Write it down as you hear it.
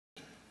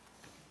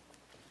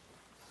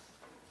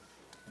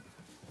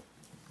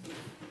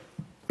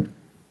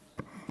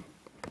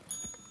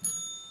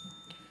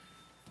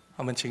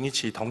我们请一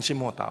起同心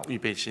默祷，预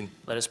备心。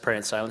Let us pray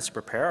in silence to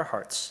prepare our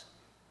hearts.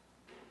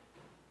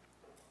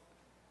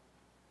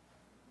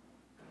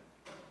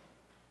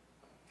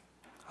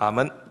 阿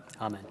门。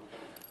 Amen.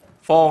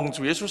 奉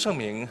主耶稣圣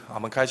名，我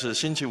们开始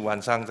星期五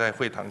晚上在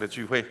会堂的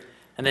聚会，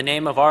 In the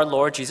name of our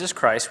Lord Jesus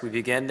Christ, we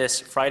begin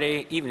this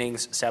Friday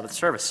evening's Sabbath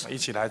service. 一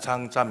起来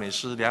唱赞美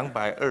诗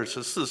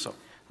224首。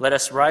 Let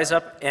us rise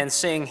up and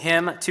sing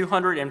hymn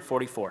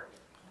 244.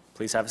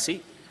 Please have a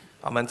seat.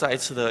 我们再一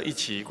次的一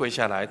起跪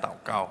下来祷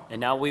告， And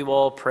now we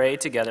will pray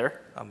together.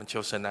 我们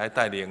求神来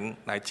带领，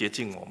来洁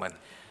净我们。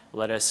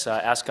 Let us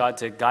ask God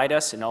to guide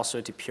us and also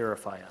to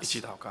purify 一 us.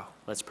 起祷告。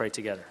 Let's pray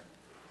together.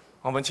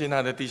 我们亲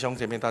爱的弟兄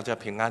姐妹，大家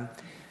平安。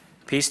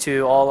 Peace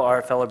to all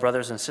our fellow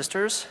brothers and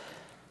sisters.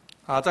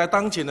 在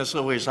当前的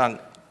社会上，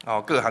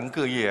各行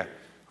各业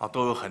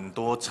都有很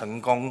多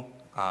成功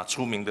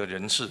出名的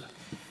人士。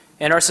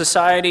 In our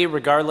society,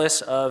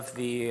 regardless of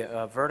the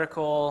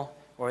vertical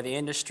or the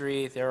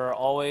industry, there are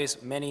always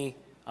many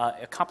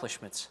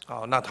accomplishments.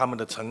 那他们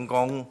的成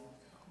功，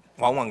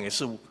往往也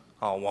是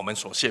我们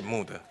所羡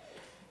慕的。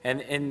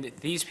 And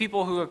these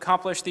people who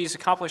accomplish these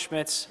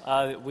accomplishments,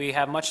 we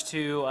have much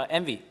to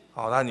envy.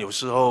 但有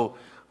时候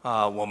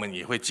我们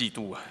也会嫉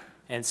妒啊。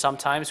 And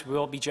sometimes we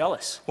will be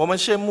jealous. 我们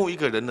羡慕一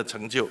个人的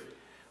成就，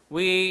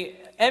 We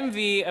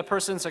envy a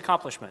person's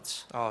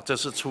accomplishments. 这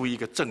是出于一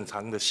个正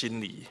常的心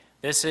理。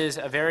 This is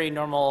a very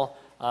normal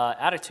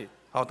attitude.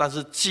 但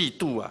是嫉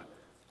妒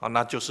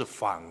那就是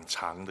反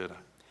常的了。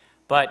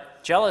 But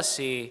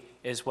jealousy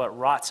is what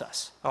rots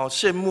us.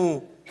 羡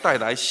慕带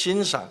来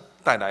欣赏，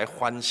带来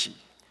欢喜。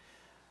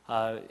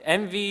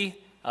 Envy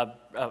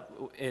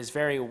is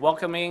very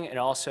welcoming, and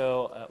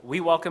also we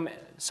welcome.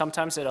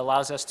 Sometimes it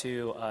allows us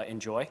to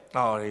enjoy.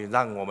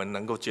 让我们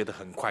能够觉得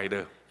很快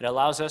乐。 It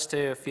allows us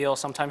to feel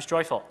sometimes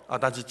joyful.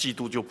 但是嫉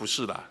妒就不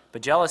是了。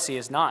 But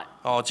jealousy is not.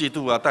 嫉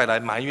妒带来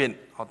埋怨，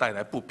带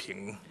来不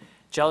平，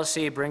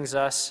 Jealousy brings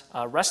us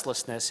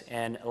restlessness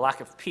and a lack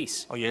of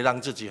peace. 也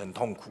让自己很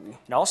痛苦。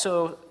 It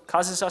also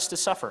causes us to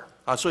suffer.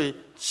 所以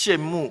羡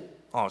慕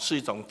是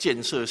一种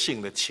建设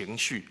性的情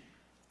绪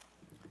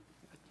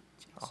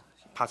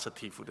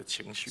，positive 的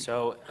情绪。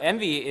 So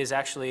envy is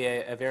actually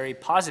a very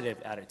positive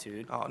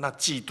attitude. 那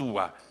嫉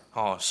妒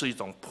是一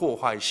种破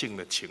坏性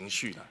的情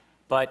绪了。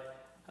 But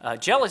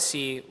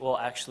jealousy will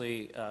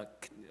actually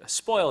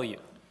spoil you.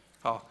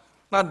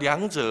 那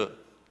两者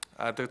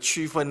的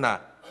区分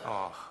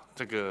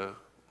这个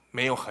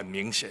没有很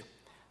明显。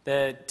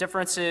 The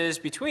differences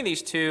between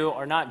these two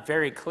are not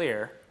very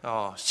clear.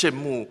 羡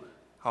慕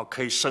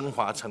可以升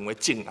华成为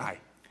敬爱，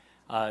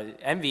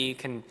 Envy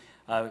can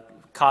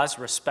cause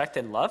respect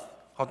and love,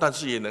 但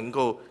是也能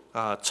够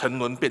沉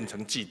沦变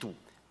成嫉妒。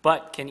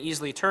 but can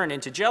easily turn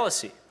into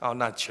jealousy.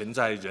 那全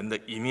在人的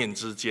一念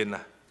之间呢。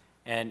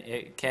 And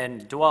it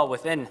can dwell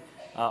within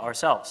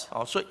ourselves.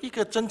 所以一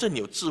个真正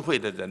有智慧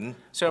的人，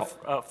 So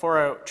for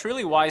a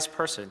truly wise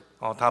person,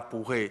 他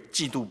不会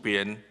嫉妒别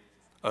人，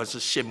而是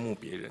羡慕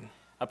别人。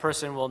 a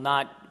person will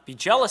not be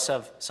jealous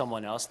of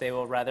someone else, they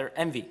will rather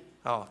envy.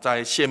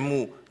 在羡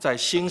慕、在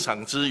欣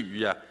赏之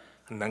余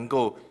能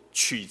够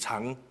取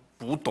长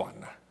补短。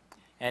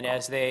 And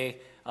as they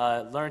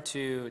learn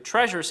to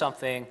treasure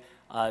something,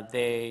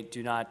 they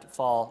do not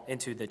fall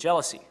into the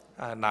jealousy.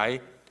 来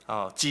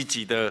积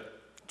极的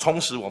充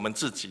实我们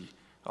自己，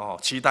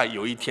期待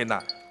有一天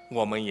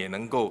我们也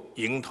能够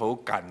迎头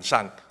赶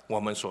上我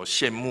们所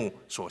羡慕、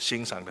所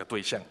欣赏的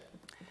对象。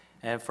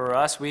 And for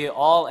us, we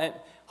all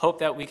hope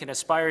that we can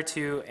aspire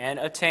to and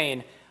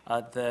attain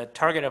the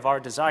target of our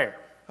desire.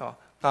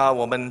 那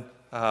我们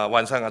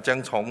晚上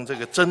将从这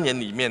个箴言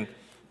里面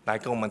来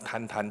跟我们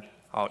谈谈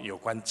有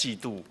关嫉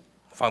妒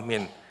方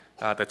面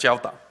的教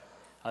导。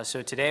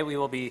 So today we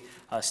will be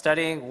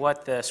studying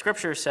what the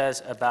Scripture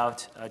says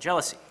about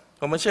jealousy.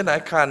 我们先来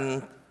看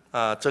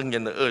箴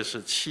言的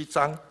27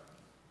章。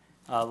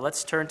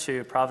 Let's turn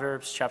to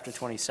Proverbs chapter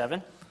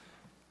 27.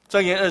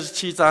 箴言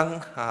27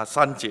章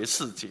3节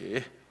4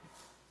节。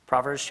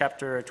 Proverbs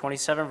chapter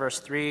 27, verse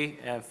 3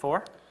 and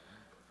 4.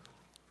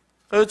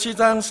 27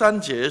章3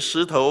节，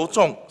石头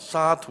重，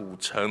沙土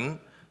沉，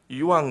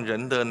愚妄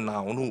人的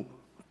恼怒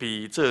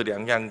比这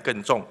两样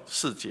更重。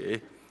4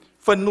节，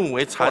愤怒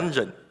为残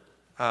忍，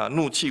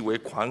怒气为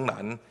狂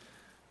澜，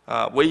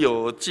唯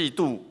有嫉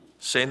妒，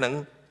谁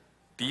能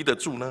敌得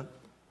住呢？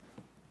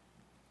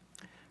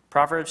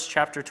 Proverbs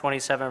chapter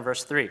 27,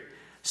 verse 3.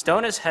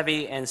 Stone is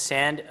heavy and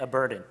sand a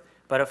burden,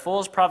 but a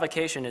fool's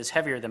provocation is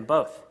heavier than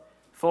both.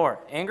 4.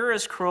 Anger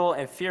is cruel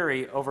and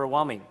fury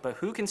overwhelming, but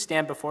who can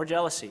stand before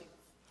jealousy?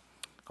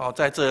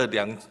 在这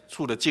两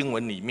处的经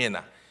文里面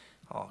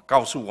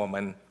告诉我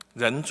们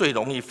人最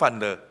容易犯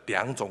的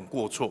两种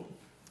过错。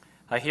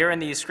 Here in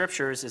these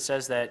scriptures, it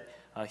says that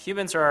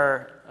humans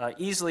are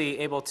easily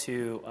able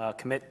to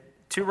commit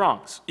two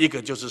wrongs. 一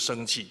个就是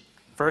生气。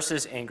 First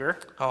is anger.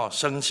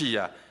 生气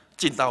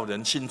进到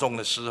人心中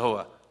的时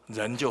候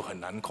人就很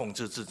难控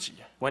制自己。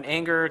 When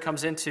anger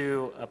comes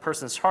into a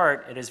person's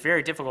heart, it is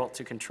very difficult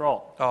to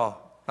control.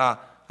 那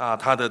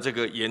他的这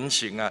个言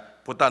行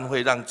不但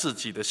会让自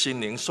己的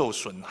心灵受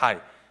损害，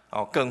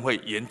更会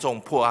严重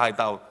迫害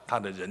到他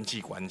的人际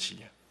关系。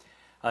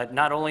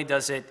Not only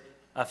does it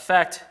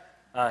affect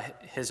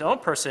his own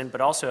person,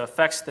 but also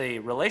affects the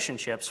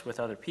relationships with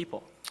other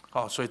people.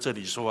 所以这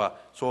里说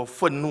说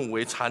愤怒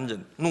为残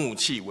忍，怒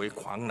气为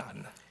狂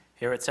澜。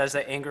Here it says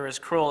that anger is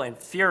cruel and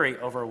fury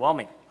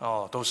overwhelming.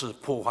 都是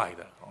破坏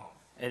的。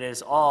It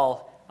is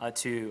all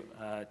to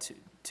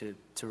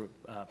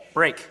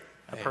break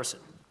a person.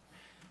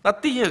 那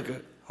第二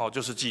个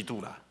就是嫉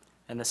妒啦。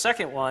And the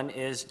second one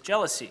is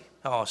jealousy.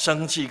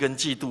 生气跟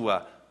嫉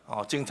妒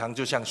经常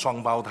就像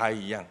双胞胎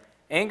一样。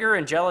Anger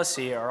and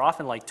jealousy are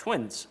often like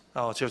twins.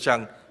 就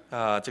像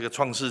这个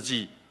创世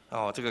纪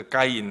这个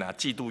该隐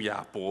嫉妒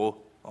亚伯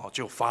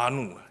就发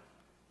怒了。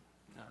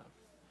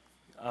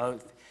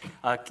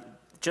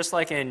Just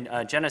like in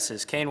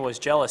Genesis, Cain was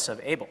jealous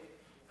of Abel.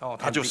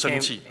 他就生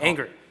气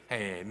angry.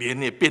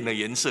 脸也变了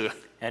颜色。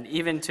And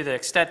even to the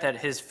extent that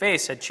his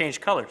face had changed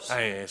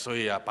colors. 所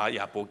以把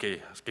亚伯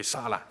给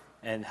杀了。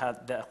And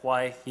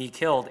why he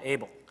killed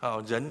Abel.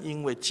 人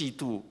因为嫉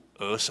妒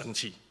而生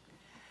气。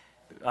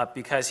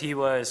Because he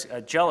was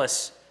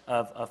jealous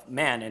of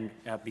man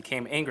and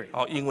became angry.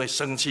 因为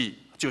生气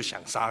就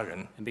想杀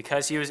人。And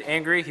because he was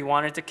angry, he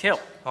wanted to kill.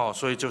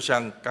 所以就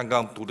像刚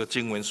刚读的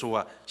经文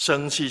说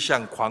生气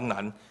像狂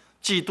澜，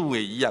嫉妒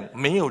也一样，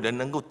没有人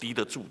能够敌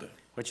得住的。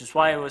Which is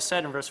why it was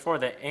said in verse 4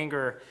 that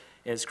anger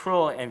is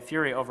cruel and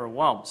fury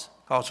overwhelms.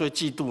 所以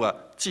嫉妒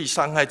既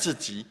伤害自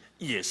己，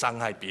也伤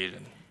害别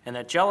人。And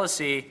that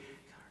jealousy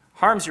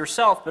harms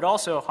yourself, but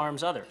also harms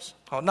others.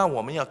 那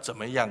我们要怎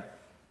么样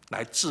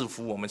来制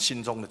服我们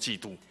心中的嫉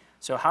妒？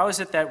 So how is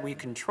it that we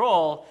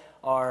control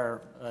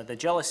the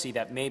jealousy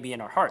that may be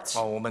in our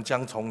hearts? 我们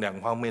将从两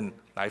方面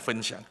来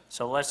分享。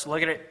So let's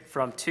look at it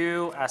from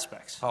two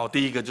aspects.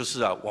 第一个就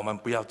是我们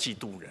不要嫉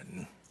妒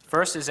人。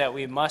First is that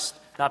we must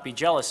not be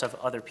jealous of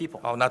other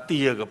people. 那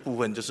第二个部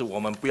分就是我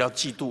们不要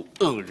嫉妒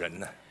恶人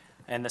呢。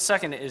And the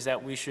second is that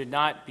we should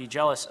not be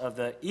jealous of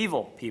the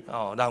evil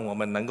people. 让我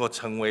们能够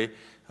成为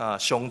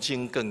胸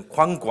襟更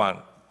宽广，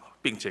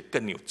并且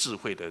更有智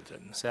慧的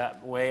人。So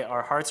that way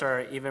our hearts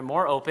are even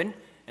more open,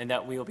 and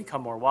that we will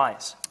become more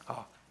wise.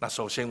 那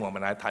首先我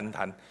们来谈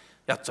谈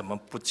要怎么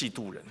不嫉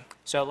妒人。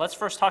So let's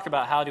first talk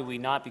about how do we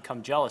not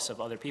become jealous of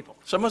other people.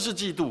 什么是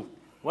嫉妒？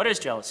 What is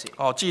jealousy?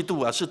 嫉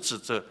妒是指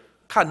着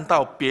看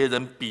到别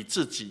人比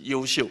自己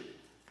优秀。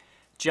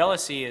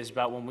Jealousy is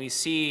about when we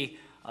see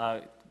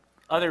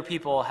other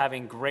people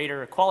having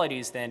greater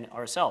qualities than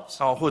ourselves.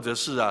 或者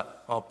是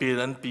别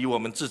人比我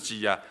们自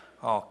己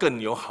更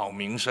有好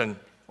名声。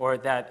Or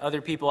that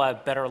other people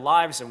have better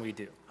lives than we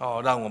do.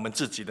 让我们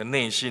自己的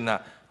内心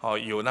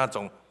有那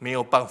种没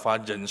有办法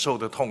忍受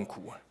的痛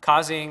苦。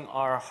Causing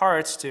our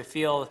hearts to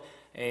feel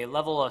a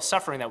level of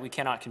suffering that we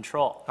cannot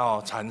control.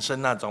 产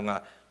生那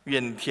种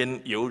怨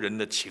天尤人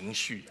的情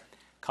绪。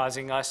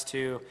Causing us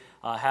to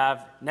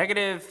have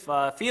negative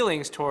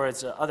feelings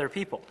towards other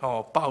people.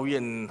 抱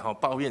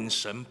怨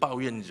神，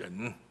抱怨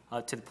人。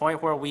To the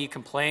point where we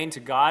complain to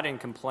God and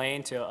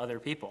complain to other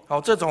people.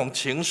 这种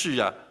情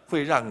绪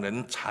会让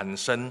人产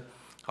生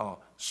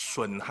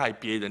损害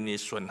别人也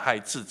损害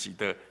自己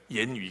的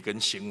言语跟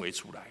行为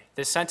出来。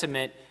This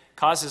sentiment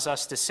causes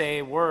us to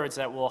say words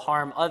that will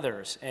harm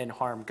others and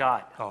harm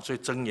God. 所以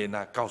箴言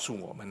告诉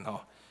我们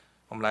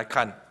我们来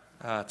看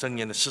箴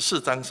言的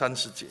14章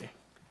30节。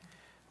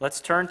Let's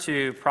turn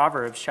to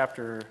Proverbs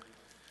chapter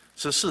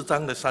 14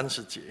章的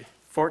30节。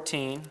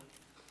14,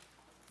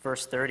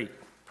 verse 30.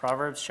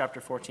 Proverbs chapter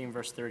 14,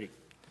 verse 30.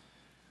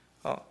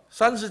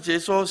 30节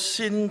说：“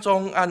心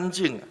中安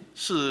静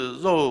是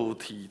肉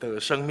体的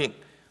生命，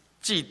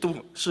嫉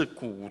妒是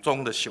骨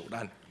中的朽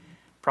烂。”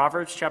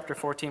 Proverbs chapter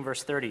 14,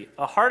 verse 30.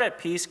 A heart at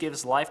peace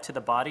gives life to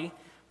the body,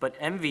 but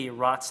envy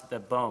rots the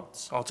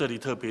bones. 这里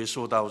特别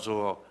说到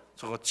说，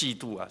这个嫉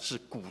妒是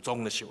骨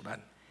中的朽烂。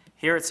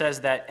Here it says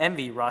that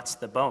envy rots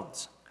the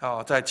bones.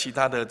 在其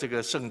他的这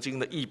个圣经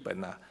的译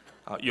本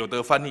有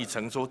的翻译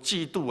成说，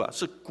嫉妒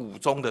是骨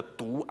中的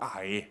毒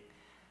癌。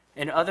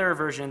In other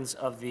versions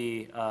of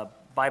the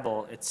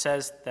Bible, it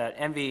says that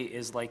envy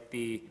is like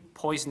the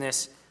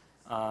poisonous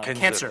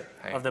cancer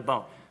of the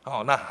bone.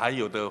 那还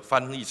有的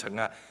翻译成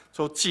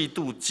说嫉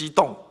妒激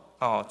动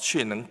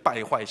却能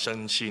败坏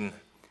身心。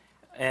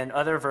And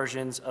other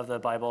versions of the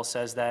Bible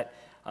says that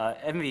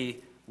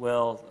envy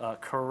will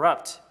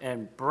corrupt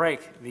and break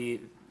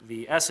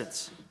the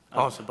essence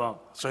of the bone.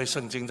 所以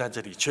圣经在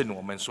这里劝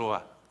我们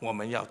说我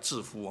们要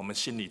制服我们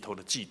心里头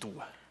的嫉妒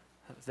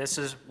This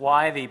is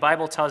why the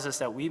Bible tells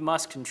us that we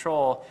must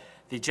control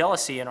the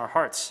jealousy in our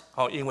hearts.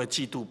 因为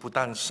嫉妒不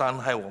但伤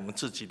害我们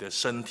自己的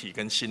身体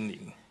跟心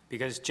灵。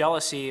Because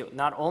jealousy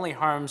not only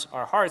harms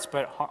our hearts,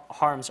 but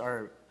harms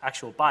our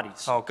actual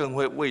bodies. 更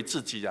会为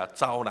自己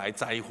招来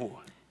灾祸。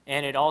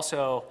And it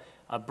also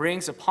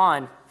brings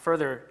upon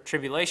further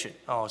tribulation.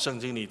 圣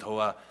经里头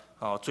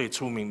最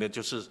出名的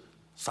就是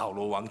扫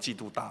罗王嫉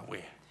妒大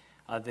卫。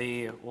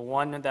The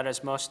one that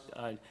is most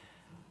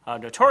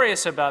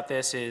notorious about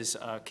this is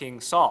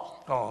King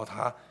Saul.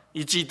 他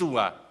一嫉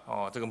妒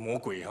这个魔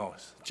鬼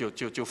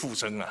就附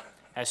身了。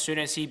As soon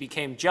as he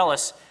became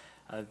jealous,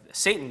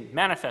 Satan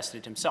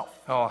manifested himself.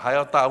 还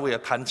要大卫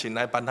弹琴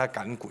来帮他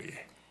赶鬼。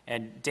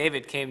And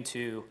David came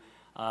to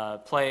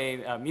play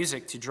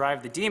music to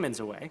drive the demons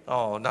away.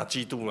 那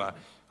嫉妒啊，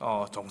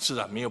总是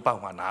啊没有办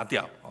法拿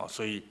掉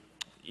所以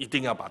一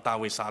定要把大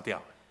卫杀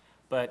掉。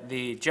But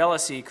the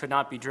jealousy could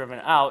not be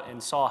driven out,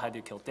 and Saul had to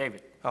kill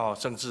David.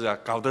 甚至啊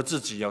搞得自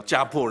己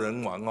家破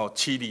人亡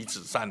妻离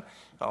子散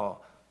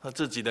他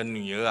自己的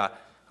女儿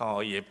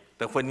也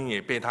的婚姻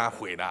也被他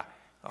毁了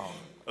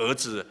儿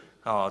子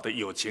的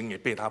友情也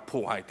被他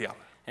破坏掉。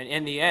And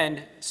in the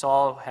end,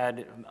 Saul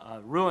had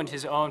ruined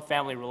his own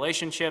family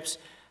relationships,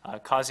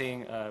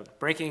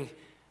 breaking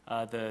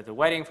the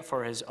wedding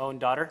for his own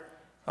daughter.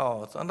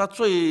 那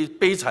最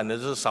悲惨的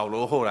就是扫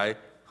罗后来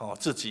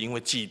自己因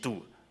为嫉妒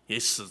也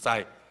死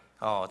在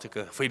这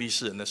个非利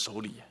士人的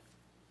手里。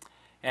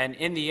And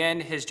in the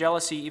end, his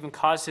jealousy even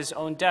caused his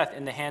own death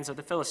in the hands of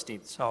the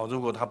Philistines.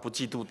 如果他不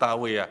嫉妒大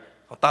卫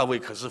大卫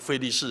可是非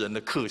利士人的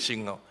克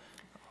星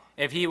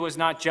If he was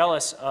not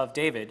jealous of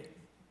David,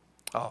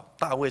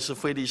 大卫是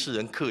非利士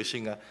人克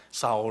星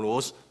扫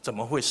罗怎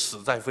么会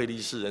死在非利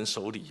士人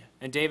手里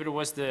and David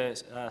was the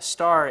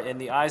star in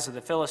the eyes of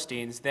the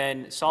Philistines,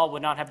 then Saul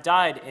would not have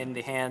died in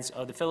the hands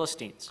of the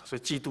Philistines. 所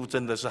以嫉妒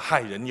真的是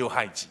害人又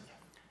害己。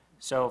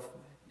So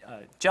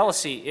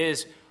jealousy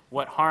is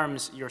what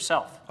harms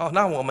yourself.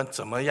 那我们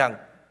怎么样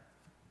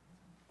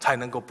才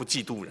能够不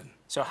嫉妒人？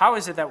 So how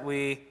is it that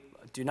we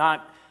do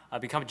not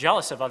become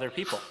jealous of other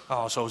people?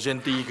 首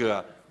先第一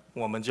个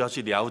我们就要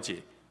去了解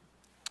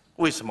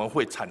为什么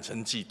会产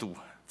生嫉妒。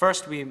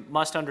First, we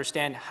must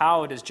understand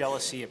how does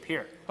jealousy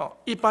appear.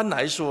 一般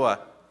来说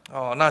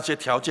那些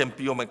条件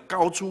比我们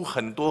高出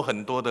很多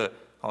很多的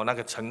那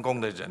个成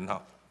功的人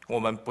我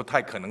们不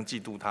太可能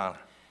嫉妒他了。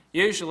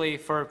Usually,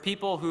 for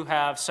people who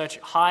have such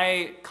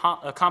high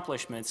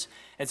accomplishments,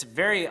 it's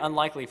very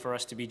unlikely for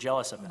us to be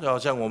jealous of them. 就好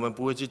像我们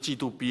不会去嫉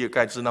妒比尔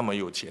盖茨那么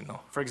有钱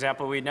For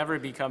example, we never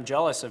become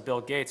jealous of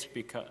Bill Gates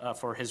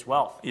for his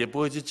wealth. 也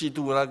不会去嫉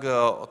妒那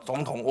个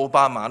总统奥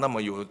巴马那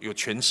么有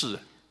权势。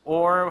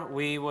Nor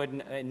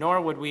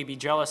would we be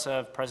jealous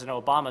of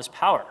President Obama's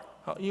power.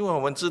 因为我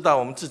们知道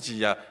我们自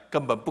己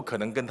根本不可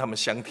能跟他们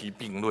相提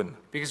并论。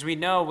Because we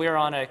know we're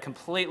on a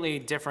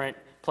completely different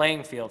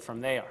playing field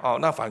from they are.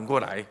 那反过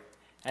来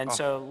And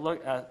so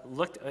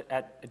looked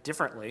at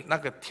differently. 那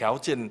个条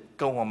件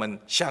跟我们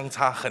相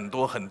差很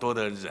多很多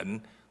的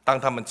人，当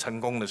他们成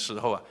功的时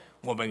候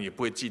我们也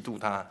不会嫉妒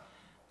他。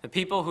The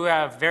people who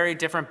have very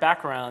different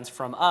backgrounds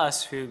from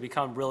us who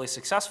become really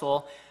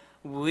successful,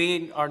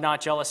 we are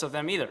not jealous of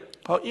them either.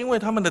 因为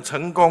他们的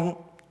成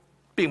功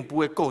并不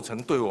会构成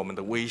对我们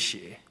的威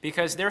胁。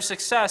Because their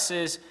success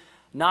is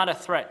not a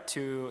threat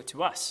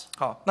to us.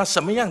 那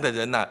什么样的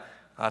人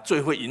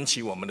最会引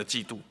起我们的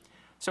嫉妒？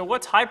 So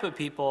what type of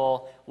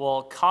people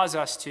will cause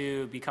us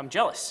to become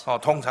jealous?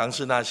 通常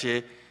是那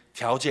些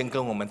条件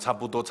跟我们差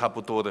不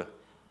多的。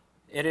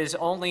 It is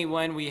only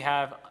when we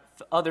have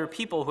other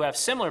people who have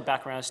similar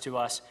backgrounds to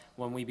us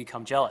when we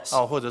become jealous.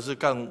 或者是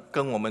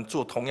跟我们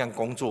做同样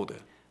工作的。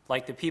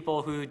 Like the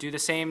people who do the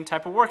same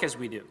type of work as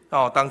we do.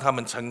 当他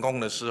们成功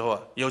的时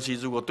候尤其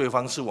如果对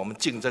方是我们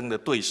竞争的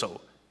对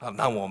手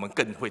那我们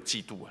更会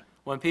嫉妒。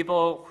 When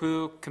people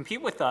who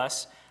compete with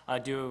us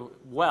do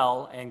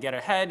well and get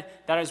ahead,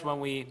 that is when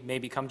we may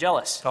become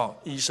jealous.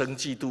 医生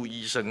嫉妒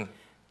医生。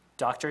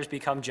 Doctors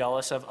become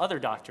jealous of other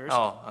doctors.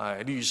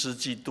 律师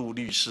嫉妒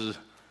律师。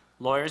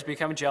 Lawyers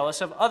become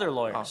jealous of other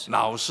lawyers.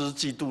 老师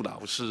嫉妒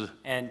老师。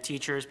 And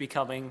teachers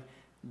becoming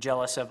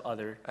jealous of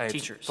other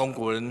teachers. 中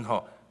国人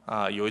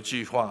有一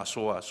句话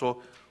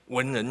说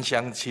文人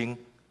相亲，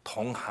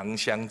同行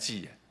相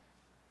忌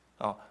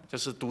就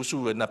是读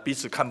书人彼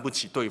此看不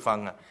起对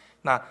方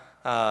那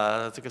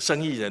这个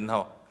生意人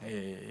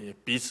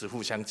彼此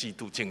互相嫉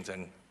妒竞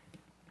争。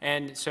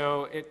 And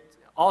so it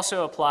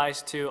also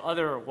applies to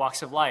other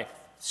walks of life.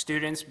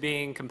 Students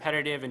being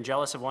competitive and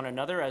jealous of one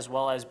another, as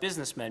well as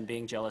businessmen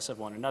being jealous of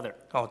one another.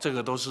 这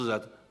个都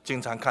是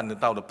经常看得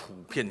到的普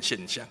遍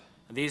现象。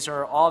 These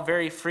are all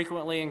very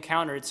frequently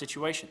encountered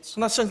situations.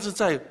 那甚至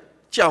在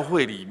教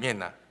会里面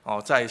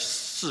在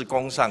事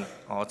工上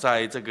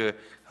在这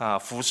个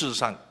服事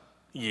上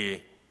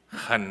也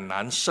很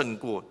难胜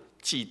过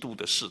嫉妒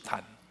的试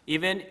探。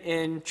 Even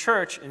in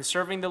church, in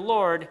serving the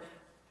Lord,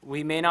 we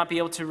may not be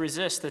able to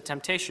resist the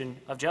temptation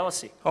of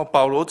jealousy.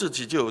 保罗自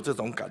己就有这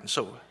种感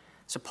受。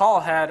 So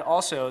Paul had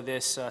also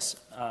this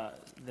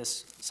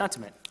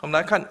sentiment. 我们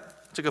来看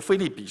这个腓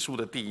立比书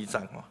的第1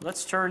章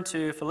Let's turn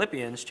to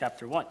Philippians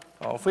chapter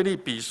 1. 腓立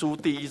比书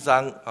第1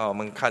章我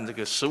们看这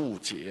个15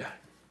节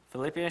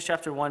Philippians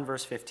chapter 1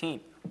 verse 15.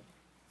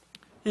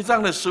 1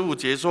章的15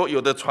节说，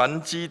有的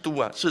传基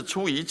督是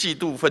出于嫉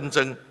妒纷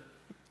争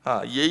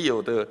也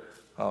有的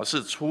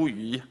是出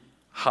于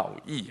好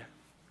意。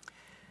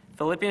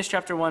 Philippians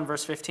chapter 1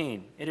 verse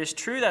 15. It is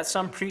true that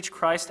some preach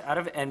Christ out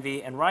of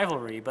envy and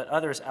rivalry, but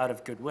others out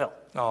of goodwill.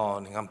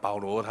 你看保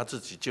罗他自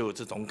己就有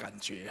这种感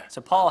觉 So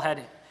Paul had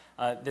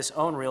this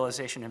own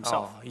realization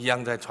himself. 一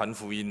样在传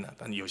福音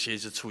但有些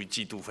是出于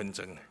嫉妒纷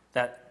争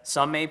That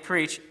some may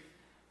preach,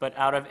 but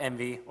out of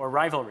envy or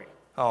rivalry.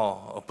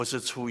 不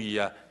是出于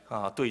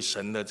对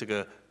神的这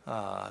个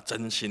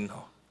真心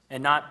哦。and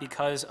not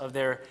because of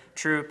their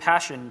true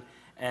passion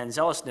and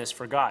zealousness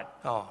for God.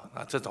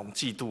 那这种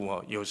嫉妒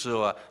哦，有时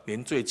候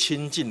连最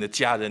亲近的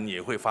家人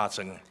也会发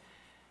生。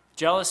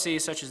Jealousy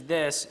such as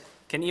this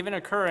can even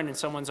occur in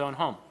someone's own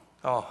home,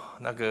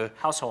 那个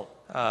household.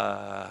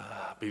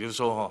 比如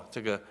说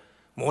这个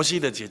摩西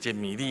的姐姐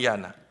米利暗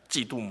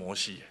嫉妒摩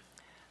西。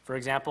For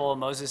example,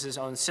 Moses'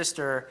 own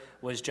sister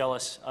was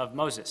jealous of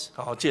Moses.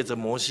 借着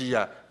摩西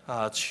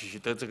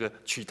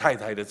娶太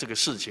太的这个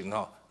事情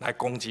来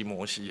攻击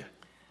摩西。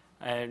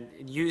And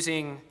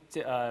using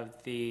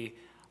the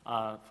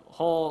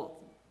whole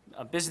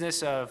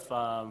business of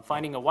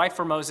finding a wife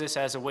for Moses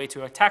as a way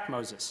to attack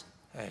Moses.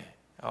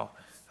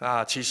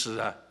 那其实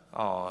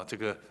这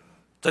个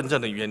真正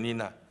的原因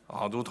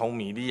如同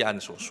米利暗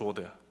所说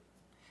的。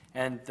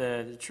And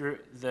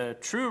the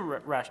true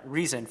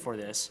reason for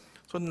this.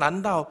 说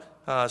难道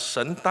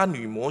神单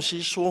与摩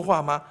西说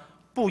话吗？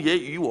不也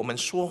与我们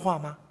说话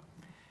吗？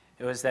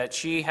 It was that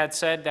she had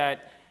said that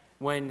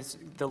when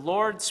the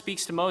Lord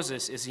speaks to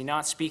Moses, is he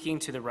not speaking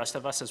to the rest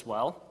of us as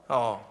well?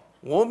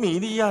 我米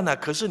利暗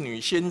可是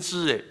女先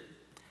知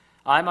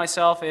I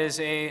myself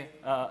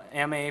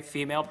am a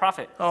female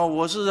prophet.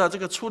 我是这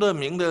个出了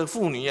名的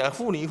妇女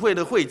妇女会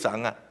的会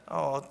长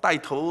带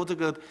头这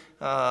个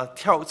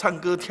唱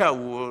歌跳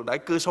舞来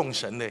歌颂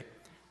神的。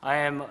I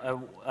am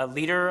a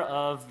leader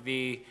of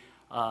the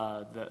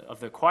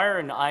choir,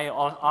 and I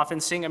often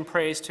sing and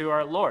praise to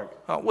our Lord.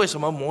 为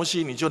什么摩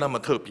西你就那么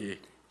特别？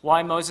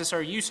 Why, Moses,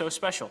 are you so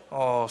special?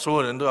 所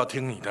有人都要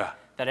听你的。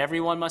 That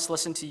everyone must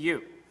listen to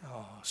you.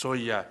 所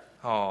以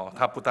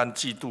他不但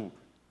嫉妒，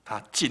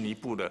他进一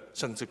步的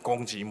甚至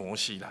攻击摩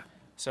西了。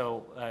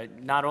So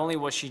not only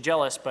was she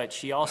jealous, but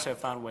she also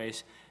found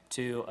ways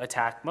to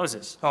attack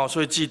Moses.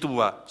 所以嫉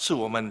妒是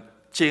我们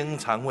经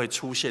常会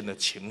出现的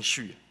情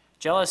绪。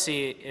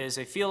 Jealousy is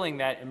a feeling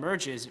that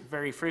emerges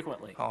very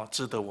frequently.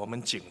 值得我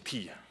们警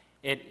惕。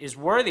 It is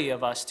worthy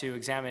of us to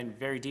examine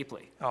very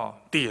deeply.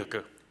 第二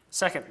个，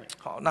 Secondly,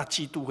 那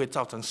嫉妒会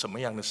造成什么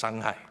样的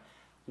伤害？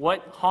 what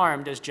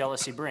harm does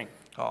jealousy bring?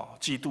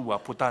 嫉妒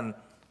不但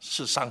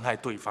是伤害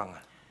对方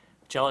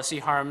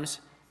Jealousy harms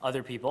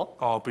other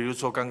people. 比如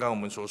说刚刚我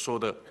们所说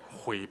的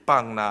毁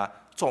谤啦、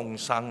重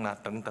伤啦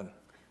等等。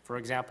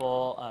 For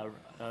example,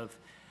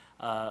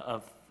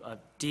 of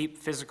deep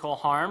physical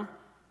harm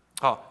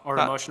or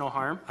emotional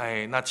harm.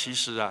 那其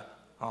实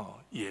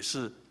也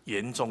是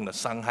严重的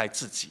伤害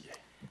自己。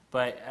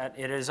 But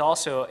it is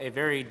also a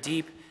very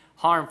deep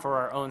harm for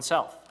our own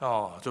self.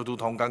 就如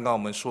同刚刚我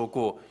们说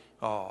过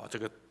这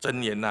个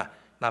箴言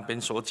那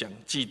边所讲，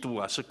嫉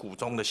妒是骨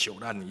中的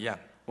朽烂一样。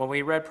 When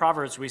we read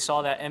Proverbs, we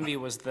saw that envy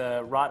was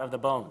the rot of the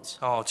bones.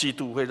 嫉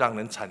妒会让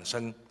人产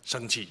生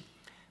生气。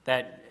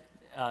 That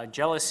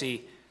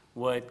jealousy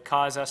would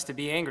cause us to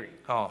be angry.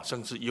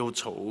 甚至忧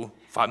愁、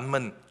烦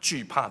闷、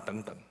惧怕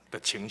等等的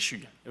情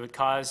绪。 It would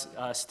cause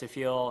us to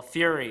feel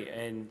fury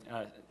and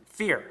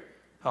fear.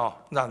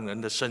 让人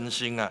的身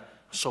心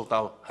受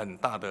到很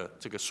大的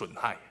这个损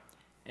害。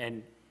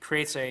 And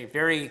creates a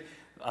very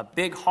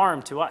big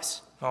harm to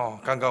us.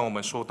 刚刚我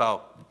们说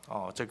到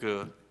这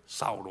个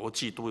扫罗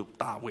嫉妒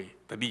大卫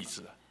的例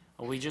子。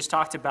 We just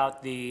talked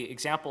about the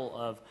example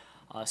of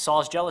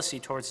Saul's jealousy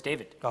towards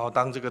David.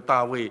 当这个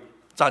大卫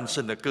战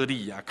胜了歌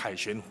利亚，凯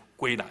旋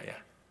归来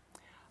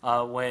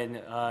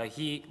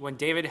When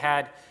David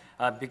had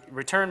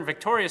returned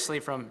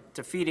victoriously from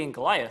defeating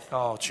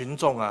Goliath, 群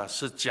众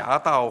是夹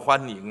道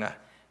欢迎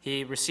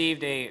he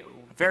received a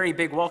very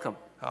big welcome.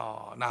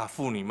 那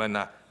妇女们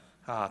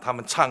他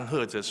们唱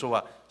和着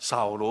说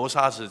扫罗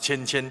杀死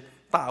千千，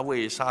大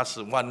卫杀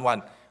死万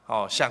万，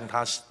向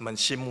他们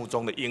心目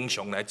中的英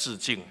雄来致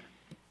敬。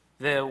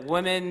 The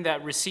women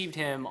that received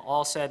him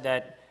all said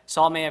that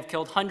Saul may have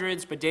killed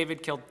hundreds, but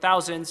David killed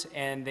thousands,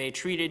 and they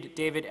treated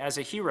David as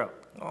a hero.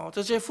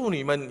 这些妇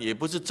女们也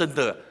不是真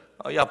的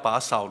要把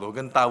扫罗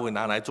跟大卫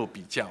拿来做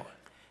比较。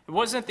 It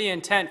wasn't the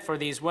intent for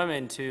these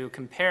women to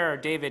compare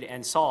David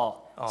and Saul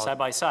side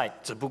by side.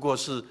 只不过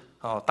是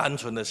单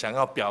纯的想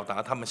要表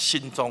达他们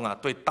心中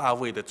对大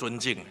卫的尊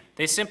敬。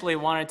 They simply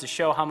wanted to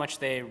show how much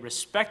they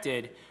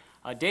respected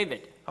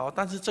David.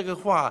 但是这个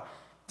话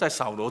在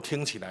扫罗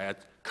听起来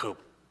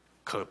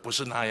可不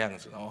是那样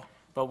子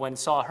But when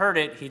Saul heard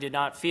it, he did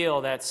not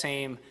feel that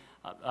same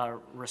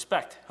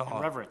respect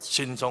and reverence.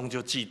 心中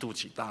就嫉妒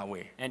起大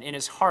卫。 And in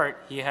his heart,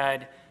 he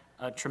had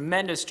a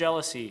tremendous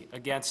jealousy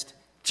against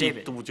嫉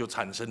David. 妒就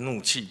产生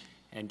怒气，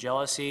 And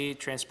jealousy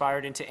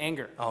transpired into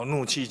anger.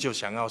 怒气就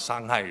想要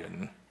伤害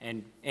人。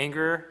 And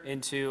anger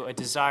into a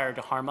desire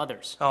to harm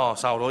others.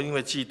 扫罗因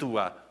为嫉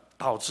妒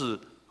导致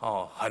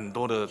很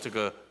多的这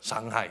个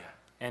伤害。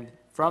 And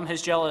from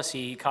his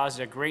jealousy, he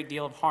caused a great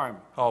deal of harm.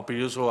 比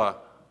如说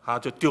他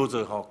就丢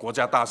着国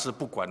家大事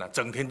不管了，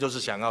整天就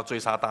是想要追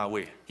杀大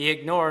卫。 He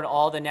ignored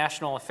all the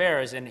national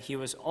affairs, and he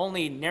was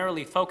only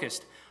narrowly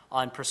focused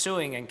on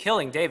pursuing and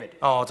killing David.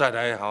 再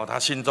来他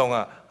心中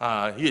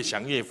越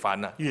想越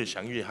烦越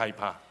想越害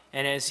怕。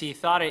 And as he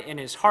thought it in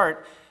his heart,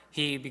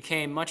 he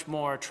became much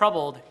more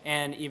troubled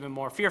and even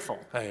more fearful.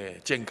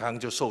 健康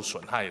就受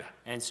损害了。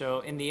And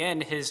so in the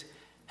end, his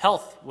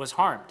health was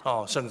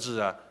harmed. 甚至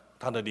啊，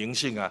他的灵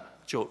性啊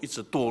就一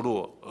直堕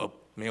落，而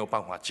没有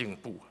办法进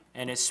步。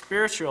And his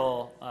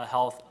spiritual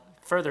health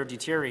further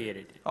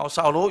deteriorated.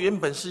 扫罗原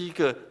本是一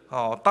个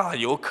大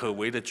有可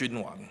为的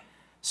君王，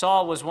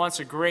 Saul was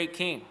once a great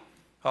king,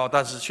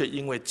 但是却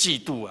因为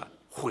嫉妒啊，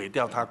毁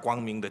掉他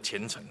光明的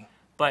前程。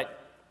 but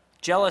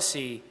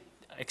jealousy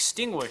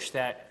extinguished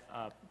that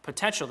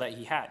potential that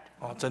he had.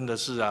 真的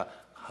是啊，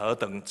何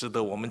等值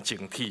得我们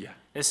警惕啊！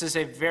 This is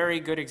a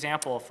very good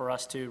example for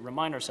us to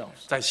remind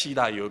ourselves. 在希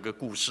腊有一个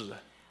故事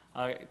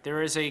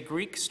There is a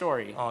Greek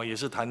story 也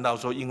是谈到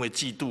说因为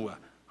嫉妒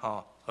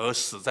啊，而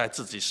死在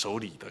自己手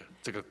里的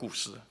这个故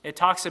事。 It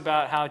talks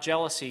about how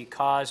jealousy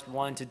caused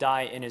one to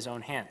die in his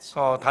own hands.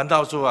 谈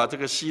到说啊，这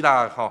个希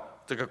腊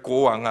这个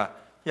国王啊，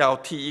要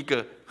替一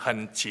个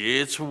很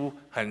杰出、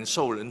很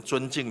受人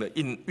尊敬的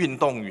运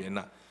动员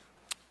呐，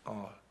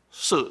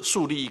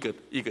树立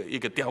一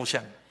个雕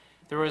像。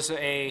 There was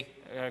a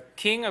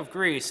king of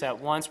Greece that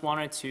once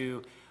wanted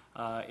to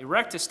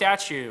erect a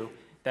statue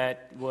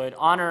that would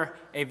honor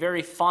a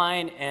very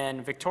fine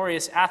and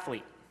victorious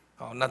athlete.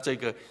 那这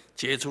个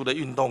杰出的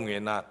运动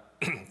员呢，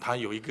他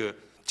有一个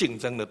竞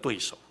争的对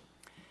手。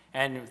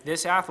 And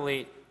this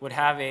athlete would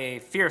have a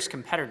fierce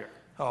competitor.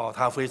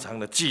 他非常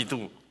的嫉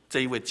妒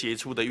这一位杰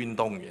出的运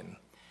动员。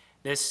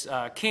 This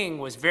king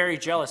was very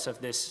jealous of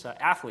this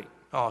athlete.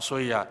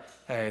 所以啊，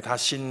他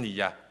心里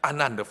啊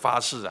暗暗的发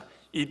誓啊，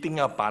一定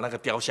要把那个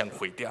雕像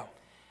毁掉。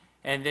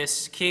 And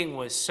this king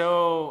was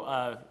so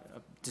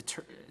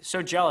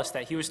jealous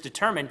that he was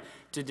determined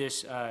to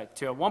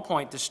at one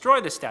point destroy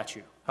the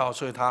statue.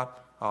 所以他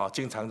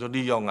经常就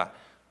利用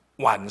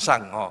晚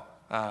上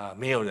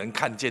没有人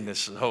看见的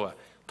时候啊，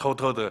偷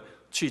偷的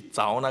去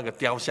凿那个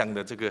雕像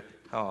的这个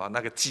那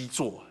个基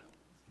座。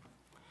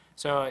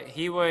 So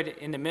he would,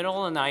 in the middle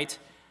of the night,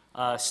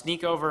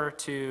 sneak over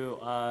to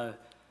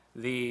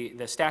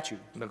the statue,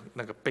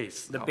 那个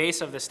base， the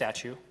base of the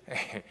statue,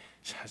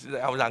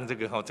 要让这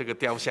个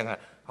雕像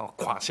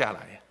垮下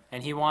来。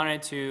 and he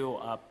wanted to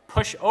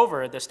push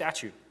over the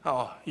statue.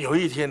 有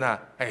一天呢，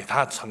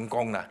他成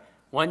功了。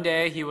 One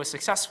day he was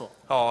successful.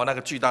 那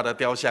个巨大的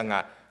雕像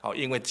啊，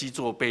因为基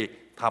座被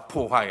他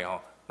破坏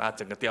那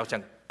整个雕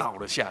像倒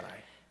了下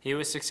来。 He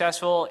was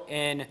successful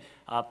in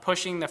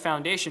pushing the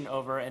foundation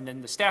over, and then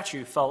the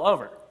statue fell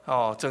over.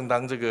 正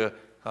当这个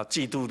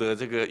嫉妒的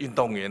这个运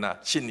动员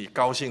心里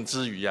高兴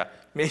之余啊，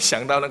没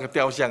想到那个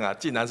雕像啊，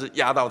竟然是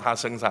压到他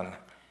身上。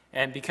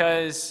 And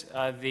because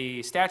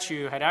the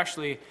statue had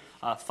actually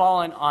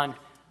fallen on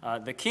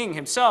the king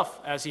himself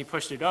as he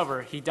pushed it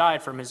over, he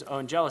died from his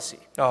own jealousy.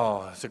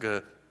 这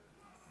个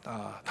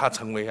他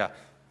成为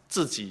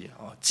自己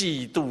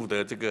嫉妒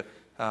的这个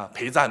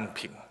陪战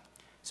品。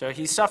 So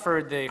he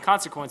suffered the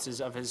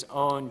consequences of his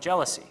own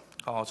jealousy.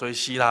 所以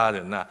希腊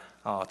人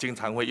经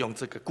常会用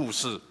这个故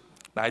事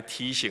来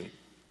提醒，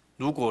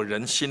如果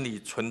人心里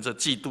存着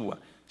嫉妒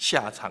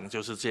下场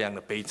就是这样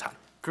的悲惨。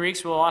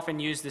 Greeks will often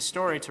use this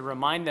story to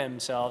remind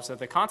themselves of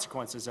the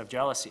consequences of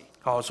jealousy.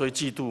 所以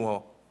嫉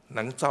妒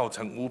能造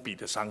成无比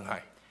的伤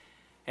害。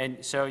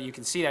 And so you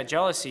can see that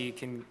jealousy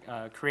can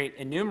create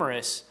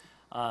innumerous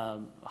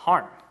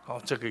harm.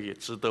 这个也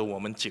值得我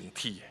们警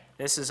惕。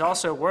 This is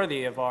also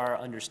worthy of our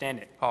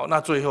understanding. 那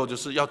最后就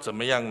是要怎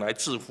么样来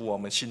制服我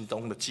们心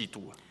中的嫉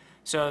妒。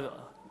 So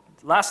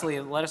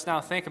lastly, let us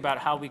now think about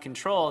how we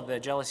control the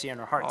jealousy in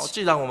our hearts.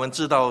 既然我们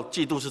知道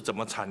嫉妒是怎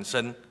么产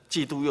生，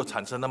嫉妒又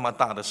产生那么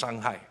大的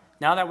伤害，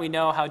 Now that we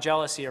know how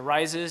jealousy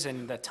arises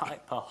and the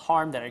type of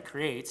harm that it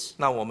creates,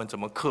 那我们怎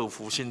么克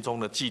服心中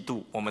的嫉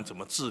妒？我们怎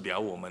么治疗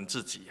我们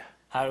自己？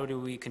 how do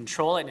we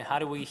control it and how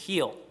do we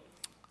heal?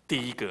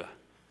 第一个，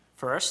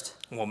 First,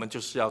 我们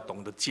就是要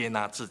懂得接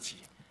纳自己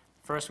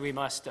we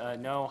must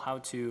know how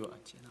to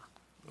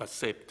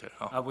 ，accept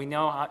we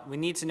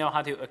need to know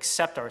how to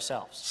accept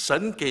ourselves.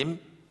 神给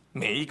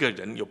每一个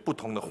人有不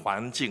同的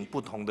环境、不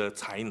同的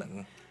才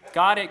能。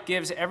 God, it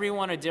gives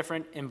everyone a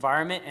different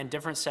environment and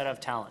different set of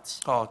talents.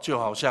 就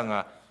好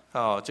像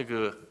这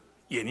个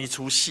演一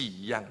出戏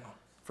一样。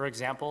 For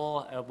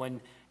example,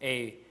 when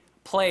a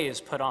play is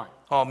put on.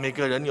 每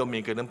个人有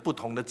每个人不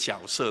同的角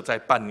色在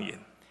扮演。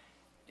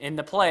 In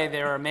the play,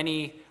 there are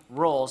many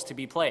roles to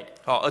be played.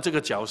 而这个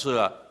角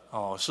色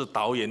是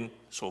导演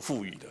所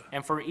赋予的。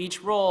 And for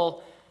each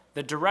role,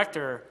 the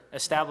director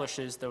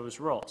establishes those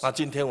roles. 那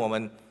今天我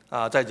们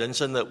在人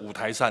生的舞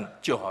台上，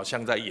就好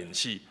像在演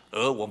戏，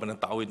而我们的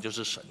导演就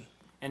是神。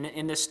 And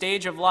in the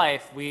stage of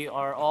life, we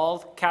are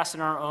all cast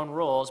in our own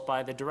roles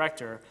by the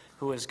director,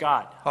 who is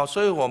God.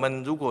 所以我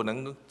们如果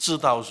能知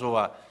道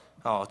说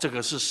这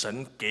个是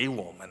神给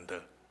我们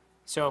的，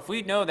 So if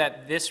we know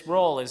that this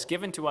role is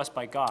given to us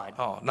by God,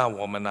 那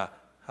我们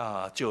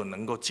就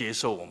能够接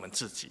受我们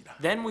自己了。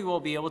 then we will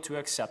be able to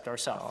accept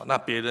ourselves. 那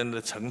别人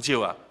的成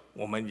就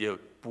我们也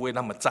不会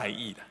那么在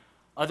意的。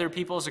 Other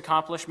people's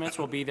accomplishments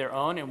will be their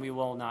own, and we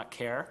will not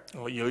care.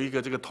 有一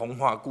个这个童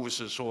话故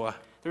事说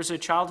There's a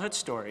childhood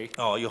story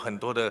有很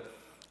多的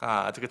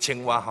这个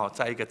青蛙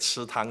在一个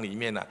池塘里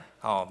面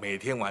每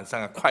天晚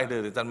上快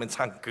乐的在那边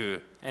唱歌。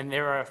And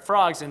there are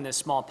frogs in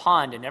this small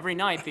pond, and every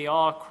night they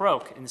all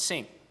croak and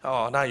sing.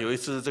 那有一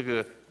只这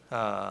个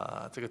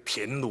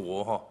田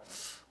螺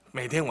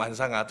每天晚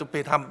上就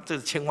被这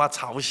个青蛙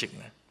吵醒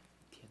了。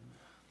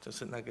就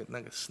是那个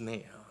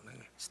snail 那个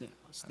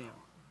snail.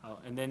 Oh,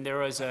 and then there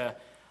was a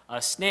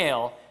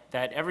snail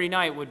that every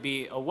night would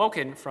be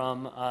awoken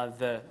from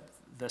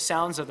the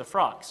sounds of the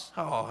frogs.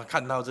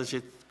 看到这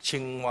些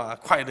青蛙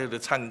快乐的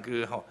唱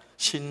歌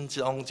心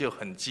中就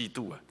很嫉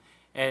妒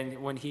And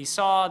when he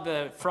saw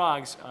the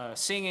frogs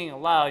singing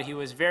aloud, he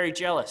was very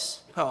jealous.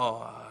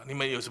 你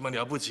们有什么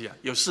了不起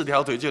有4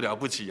条腿就了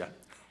不起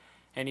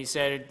And he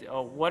said,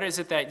 what is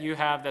it that you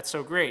have that's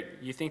so great?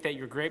 You think that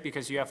you're great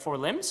because you have 4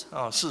 limbs?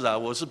 是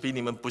我是比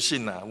你们不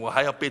幸我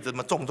还要背着这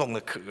么重重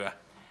的壳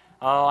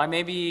Oh, I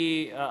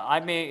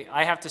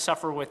have to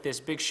suffer with this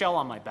big shell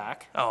on my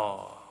back.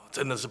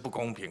 真的是不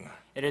公平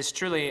It is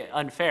truly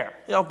unfair.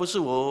 要不是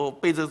我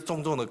背着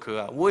重重的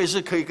壳我也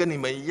是可以跟你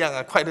们一样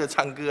快乐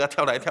唱歌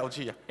跳来跳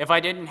去If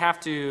I didn't have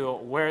to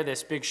wear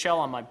this big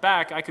shell on my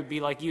back, I could be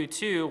like you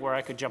too, where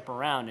I could jump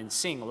around and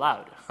sing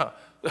aloud.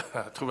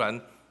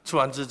 突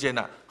然之间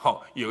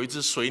有一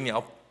只水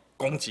鸟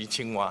攻击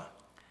青蛙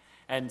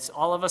And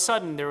all of a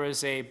sudden, there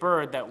was a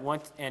bird that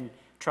went and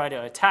tried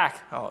to attack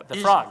the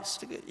frogs.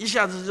 这个一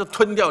下子就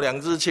吞掉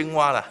2只青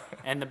蛙了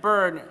And the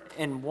bird,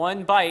 in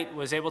one bite,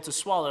 was able to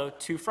swallow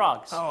 2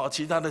 frogs.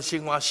 其他的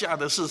青蛙吓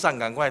得四散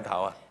赶快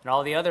逃And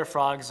all the other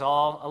frogs,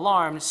 all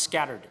alarmed,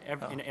 scattered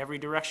in every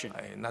direction.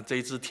 那这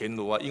一只田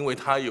螺因为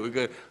它有一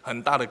个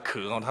很大的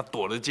壳它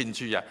躲了进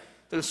去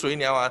这个水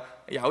鸟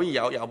摇一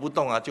摇摇不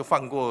动就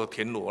放过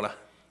田螺了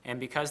And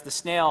because the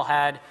snail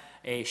had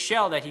a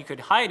shell that he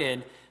could hide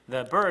in,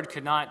 the bird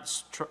could not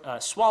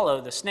swallow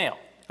the snail.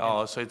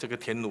 所以这个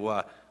田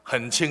螺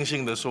很庆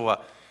幸的说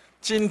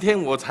今天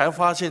我才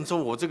发现说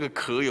我这个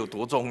壳有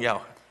多重要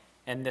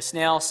And the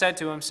snail said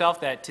to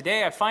himself that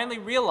today I finally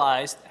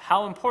realized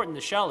how important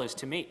the shell is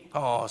to me.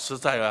 实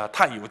在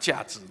太有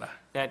价值了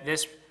That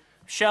this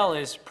shell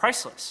is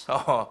priceless.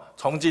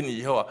 从今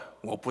以后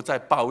我不再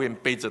抱怨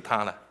背着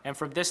它了 And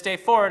from this day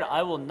forward,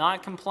 I will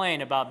not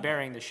complain about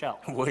bearing the shell.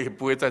 我也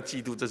不会再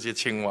嫉妒这些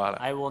青蛙了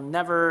I will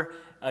never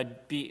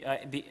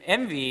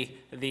envy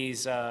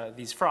these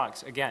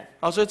frogs again.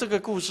 所以这个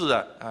故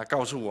事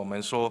告诉我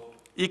们说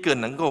一个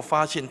能够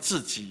发现自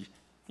己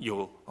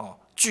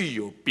具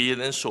有别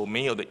人所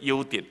没有的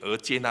优点而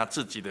接纳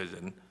自己的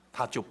人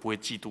他就不会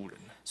嫉妒人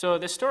So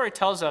the story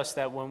tells us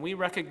that when we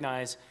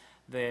recognize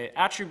the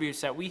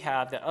attributes that we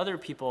have that other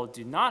people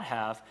do not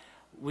have,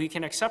 we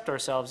can accept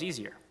ourselves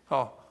easier.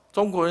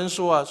 中国人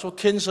说说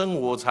天生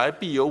我材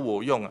必有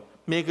我用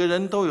每个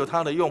人都有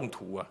他的用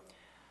途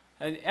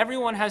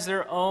Everyone has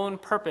their own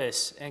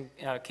purpose and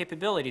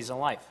capabilities in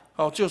life.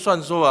 就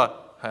算说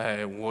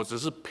我只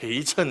是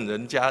陪衬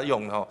人家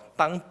用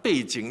当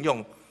背景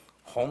用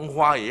红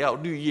花也要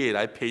绿叶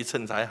来陪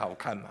衬才好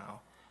看嘛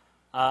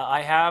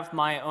I have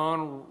my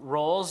own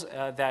roles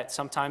that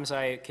sometimes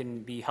I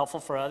can be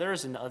helpful for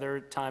others, and other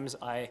times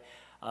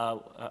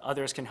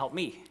others can help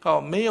me.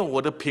 没有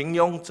我的平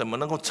庸怎么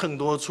能够衬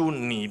托出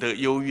你的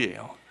优越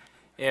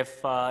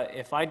If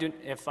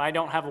I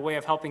don't have a way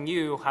of helping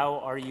you, how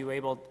are you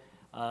able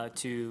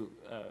to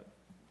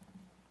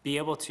be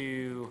able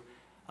to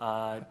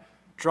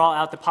draw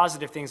out the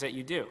positive things that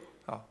you do?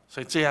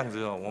 所以这样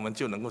子我们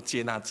就能够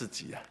接纳自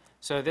己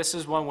So this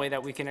is one way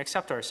that we can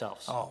accept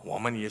ourselves. 我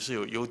们也是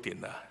有优点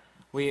的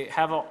We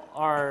have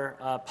our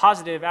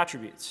positive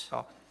attributes.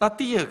 那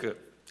第二个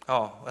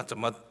那怎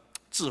么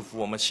制服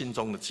我们心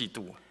中的嫉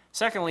妒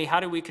Secondly, how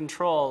do we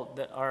control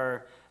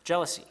our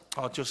jealousy?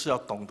 就是要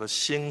懂得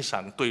欣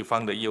赏对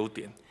方的优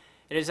点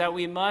It is that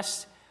we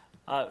must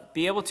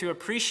be able to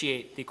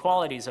appreciate the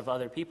qualities of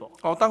other people.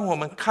 当我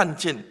们看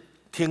见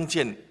听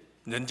见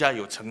人家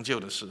有成就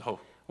的时候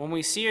When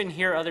we see and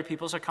hear other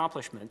people's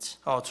accomplishments,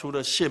 除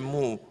了羡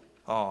慕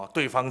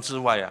对方之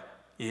外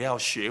也要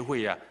学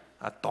会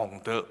懂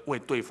得为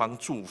对方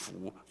祝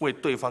福为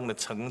对方的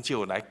成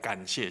就来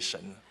感谢神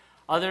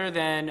other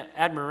than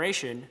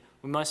admiration,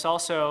 we must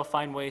also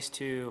find ways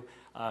to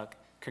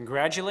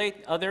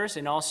congratulate others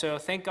and also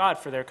thank God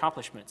for their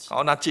accomplishments.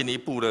 那进一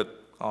步的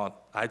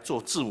来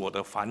做自我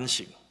的反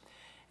省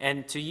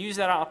And to use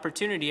that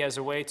opportunity as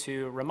a way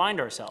to remind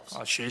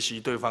ourselves, 学习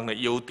对方的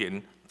优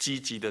点积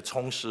极的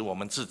充实我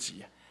们自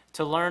己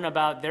to learn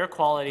about their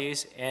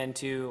qualities and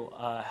to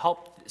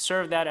help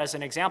serve that as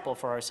an example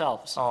for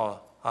ourselves.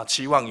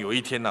 期望有一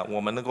天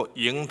我们能够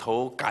迎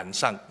头赶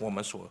上我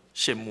们所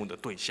羡慕的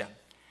对象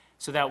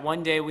So that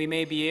one day we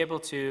may be able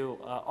to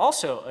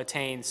also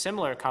attain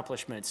similar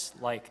accomplishments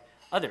like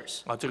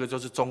others. 这个就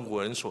是中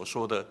国人所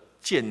说的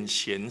见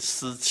贤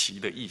思齐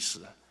的意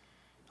思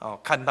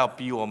看到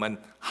比我们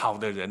好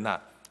的人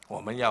我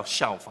们要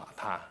效法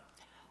他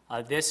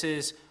This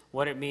is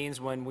what it means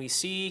when we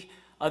see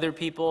other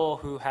people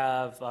who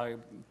have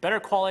better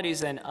qualities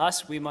than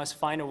us, we must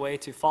find a way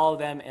to follow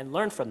them and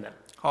learn from them.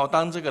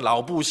 当这个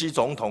老布希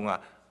总统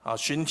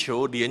寻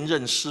求连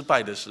任失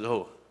败的时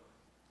候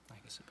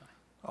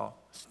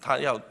他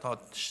要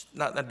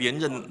那连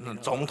任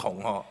总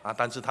统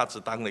但是他只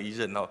当了一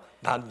任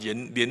他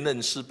连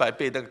任失败，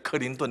被那个克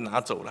林顿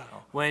拿走了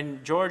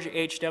When George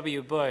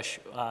H.W. Bush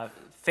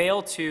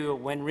failed to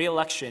win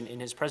re-election in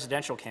his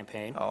presidential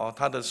campaign,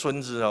 他的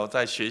孙子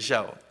在学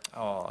校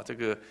这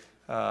个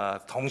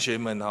同学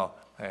们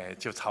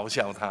就嘲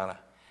笑他了。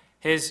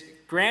his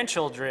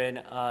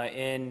grandchildren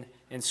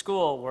in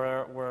school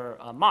were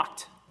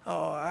mocked.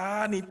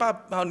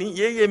 你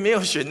爷爷没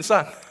有选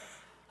上。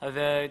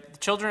The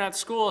children at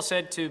school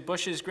said to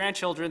Bush's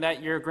grandchildren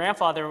that your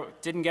grandfather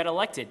didn't get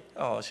elected.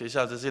 学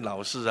校这些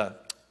老师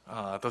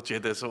都觉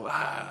得说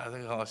这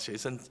个学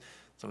生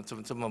怎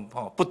么这么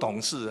不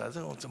懂事啊，这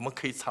种怎么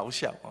可以嘲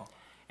笑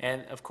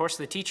And of course,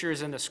 the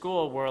teachers in the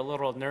school were a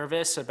little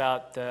nervous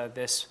about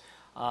this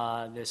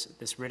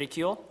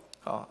ridicule.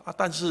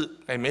 但是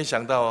没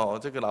想到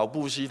这个老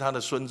布希他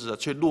的孙子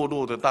却落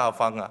落的大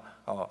方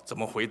怎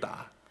么回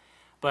答？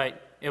 But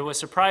it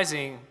was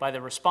surprising by the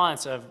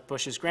response of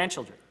Bush's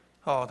grandchildren.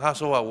 他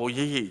说我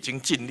爷爷已经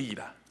尽力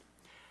了。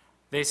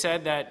They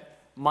said that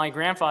my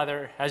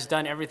grandfather has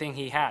done everything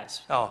he has.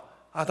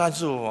 但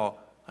是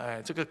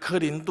这个克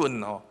林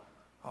顿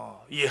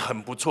也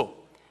很不错。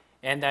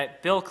And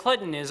that Bill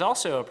Clinton is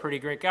also a pretty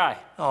great guy.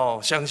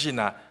 相信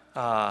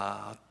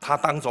他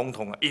当总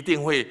统一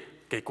定会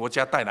给国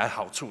家带来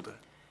好处的。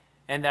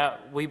And that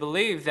we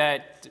believe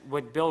that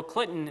when Bill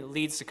Clinton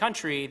leads the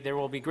country, there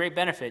will be great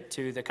benefit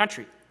to the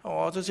country.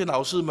 这些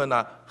老师们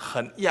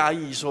很讶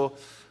异说，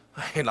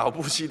老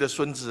布希的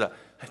孙子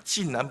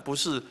竟然不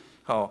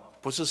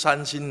是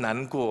伤心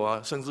难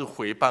过甚至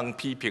诽谤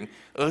批评，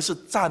而是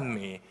赞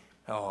美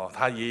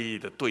他爷爷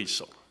的对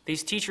手。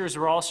These teachers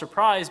were all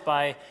surprised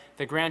by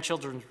the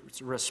grandchildren's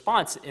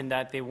response in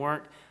that they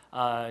weren't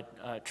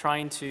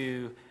trying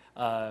to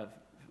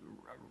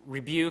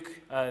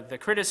rebuke the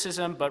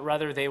criticism, but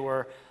rather they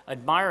were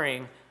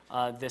admiring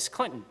this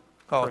Clinton.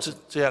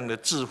 这样的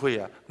智慧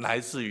来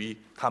自于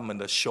他们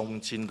的胸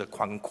襟的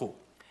宽阔。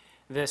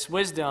This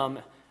wisdom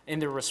in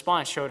their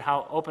response showed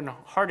how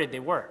open-hearted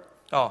they were.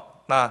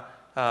 那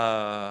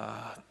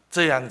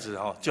这样子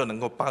就能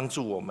够帮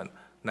助我们，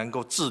能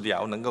够治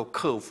疗，能够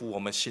克服我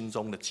们心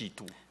中的嫉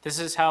妒。This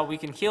is how we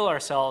can heal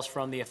ourselves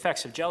from the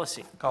effects of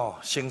jealousy.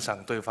 欣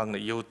赏对方的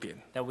优点。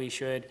That we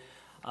should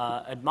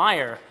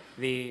admire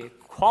the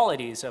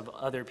qualities of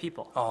other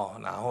people.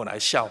 然后来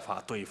效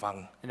法对方。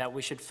And that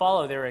we should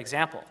follow their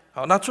example.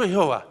 那最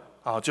后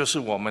就是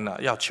我们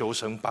要求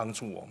神帮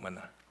助我们。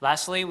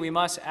Lastly, we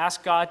must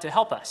ask God to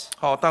help us.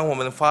 当我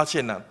们发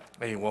现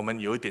我们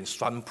有一点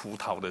酸葡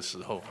萄的时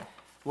候。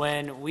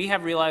When we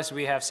have realized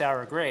we have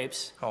sour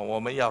grapes, 我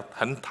们要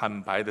很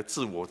坦白的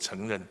自我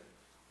承认。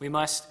We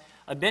must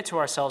admit to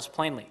ourselves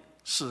plainly.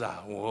 是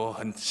我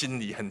心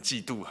里很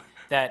嫉妒。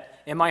That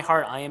in my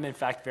heart I am in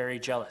fact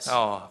very jealous.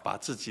 把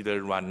自己的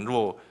软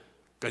弱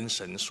跟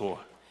神说。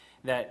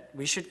That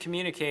we should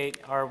communicate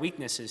our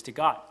weaknesses to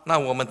God. 那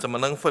我们怎么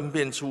能分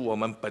辨出我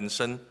们本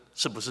身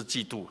是不是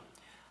嫉妒？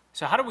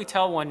 So how do we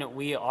tell when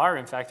we are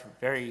in fact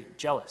very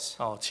jealous?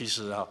 其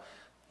实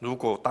如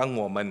果当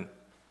我们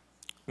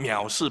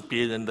藐视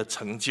别人的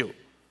成就，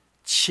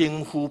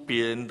轻忽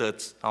别人的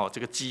这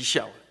个绩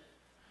效，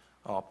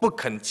不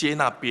肯接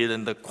纳别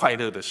人的快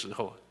乐的时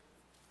候。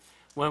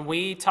When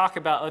we talk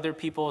about other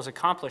people's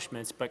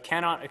accomplishments but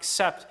cannot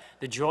accept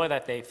the joy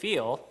that they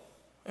feel,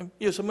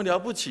 有什么了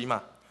不起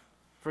嘛？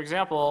 For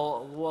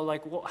example,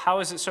 how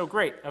is it so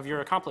great of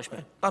your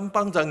accomplishment? 当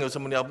班长有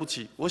什么了不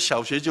起？我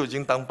小学就已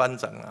经当班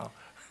长了。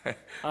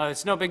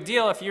It's no big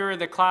deal if you're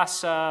the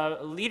class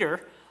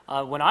leader.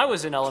 When I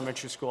was in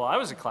elementary school, I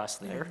was a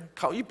class leader.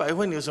 考100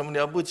分有什么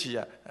了不起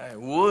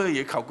我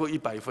也考过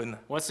100分。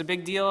What's the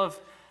big deal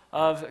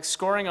of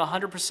scoring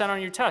 100% on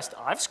your test?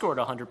 I've scored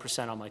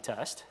 100% on my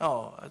test.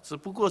 只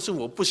不过是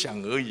我不想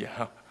而已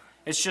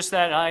It's just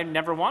that I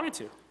never wanted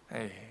to.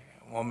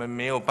 我们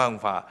没有办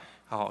法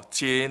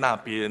接纳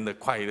别人的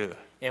快乐。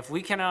 If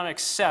we cannot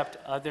accept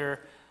other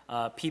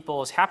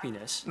people's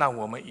happiness, 那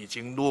我们已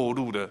经落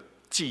入了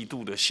嫉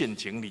妒的陷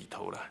阱里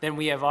头了。 then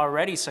we have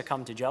already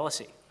succumbed to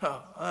jealousy.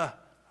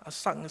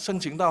 申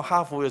请到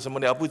哈佛有什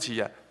么了不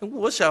起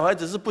我小孩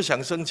只是不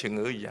想申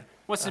请而已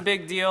What's the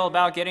big deal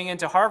about getting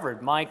into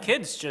Harvard? My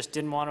kids just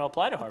didn't want to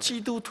apply to Harvard. 基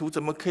督徒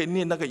怎么可以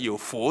念那个有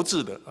佛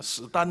字的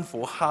史丹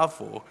佛、哈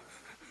佛？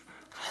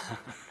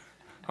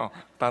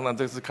当然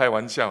这是开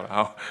玩笑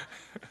了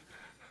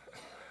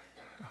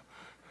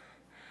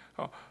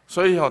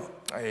所以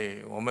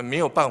我们没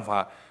有办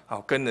法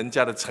跟人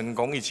家的成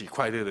功一起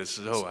快乐的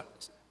时候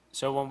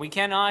So when we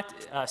cannot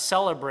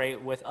celebrate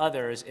with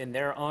others in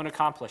their own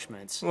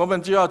accomplishments, 我们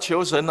就要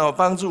求神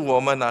帮助我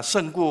们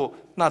胜过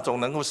那种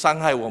能够伤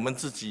害我们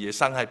自己也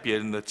伤害别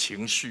人的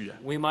情绪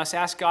we must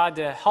ask God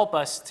to help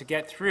us to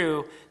get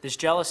through this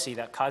jealousy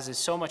that causes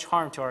so much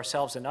harm to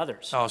ourselves and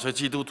others. 所以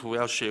基督徒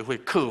要学会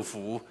克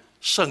服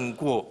胜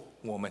过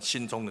我们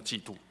心中的嫉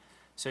妒。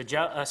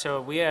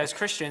So we as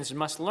Christians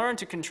must learn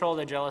to control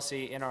the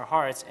jealousy in our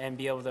hearts and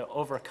be able to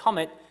overcome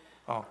it.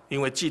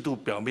 因为嫉妒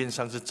表面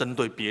上是针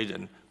对别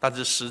人，但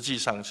是实际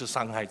上是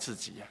伤害自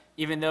己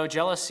Even though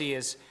jealousy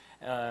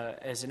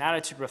as an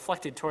attitude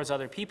reflected towards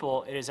other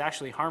people, it is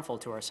actually harmful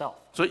to ourselves.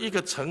 所以，一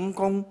个成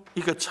功、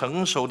一个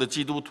成熟的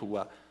基督徒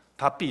啊，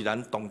他必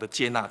然懂得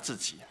接纳自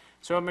己，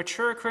 So a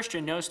mature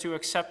Christian knows to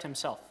accept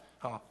himself,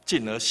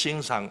 进而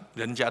欣赏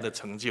人家的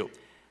成就，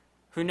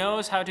 who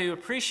knows how to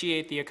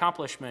appreciate the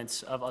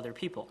accomplishments of other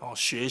people,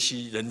 学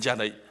习人家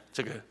的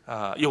这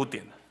个优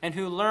点， and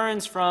who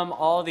learns from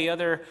all the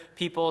other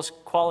people's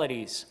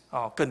qualities,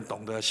 更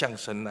懂得向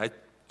神来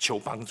求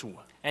帮助，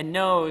 and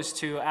knows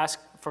to ask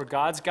for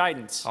God's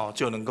guidance,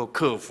 就能够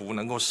克服、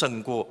能够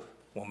胜过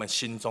我们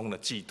心中的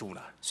嫉妒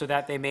了。 so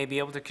that they may be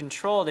able to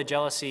control the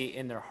jealousy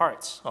in their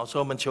hearts. 所以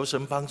我们求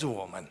神帮助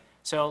我们，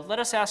 So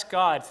let us ask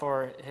God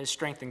for his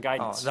strength and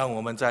guidance, 让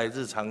我们在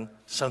日常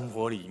生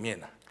活里面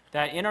呢，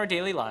 that in our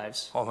daily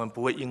lives, 我们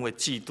不会因为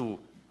嫉妒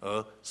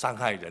而伤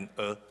害人，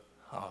而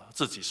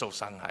自己受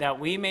伤害， that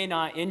we may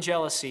not in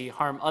jealousy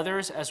harm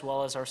others as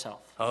well as ourselves,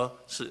 而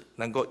是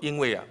能够因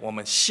为我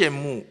们羡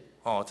慕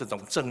这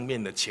种正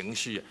面的情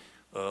绪，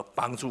而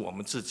帮助我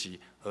们自己，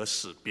而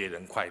使别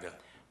人快乐。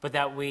 but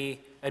that we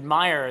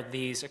admire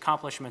these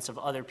accomplishments of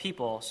other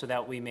people so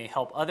that we may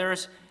help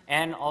others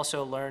and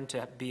also learn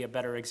to be a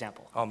better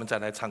example. 好，我们再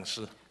来唱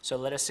诗 So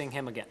let us sing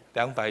him again.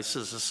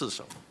 244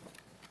首。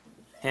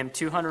 Hymn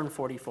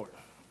 244.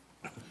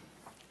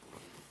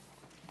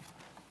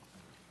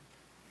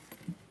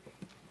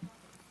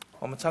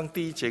 我们唱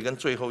第一节跟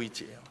最后一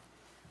节。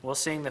 We'll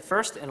sing the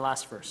first and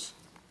last verse.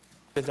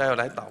 现在要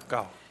来祷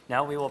告。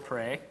 Now we will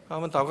pray. 我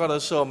们祷告的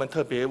时候，我们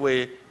特别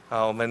为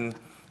我们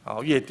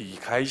月底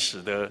开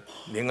始的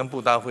联恩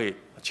布道会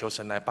求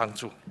神来帮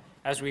助。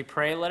 As we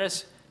pray, let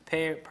us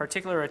pay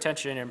particular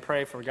attention and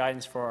pray for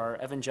guidance for our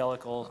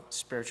evangelical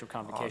spiritual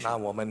那 convocation.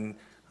 我们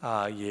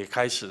也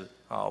开始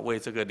为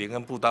这个联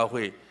恩布道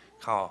会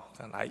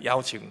来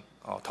邀请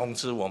通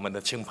知我们的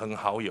亲朋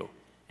好友。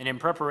 And in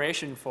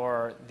preparation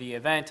for the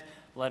event,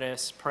 let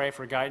us pray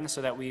for guidance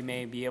so that we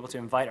may be able to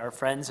invite our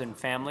friends and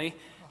family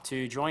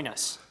to join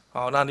us.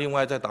 那另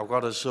外在祷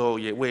告的时候，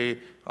也为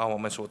我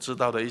们所知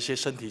道的一些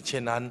身体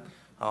欠安、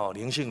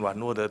灵性软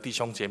弱的弟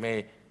兄姐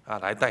妹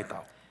来代祷。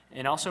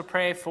 And also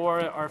pray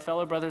for our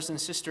fellow brothers and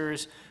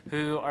sisters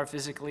who are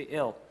physically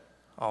ill.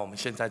 我们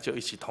现在就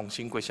一起同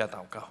心跪下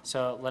祷告。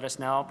 So let us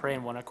now pray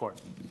in one accord.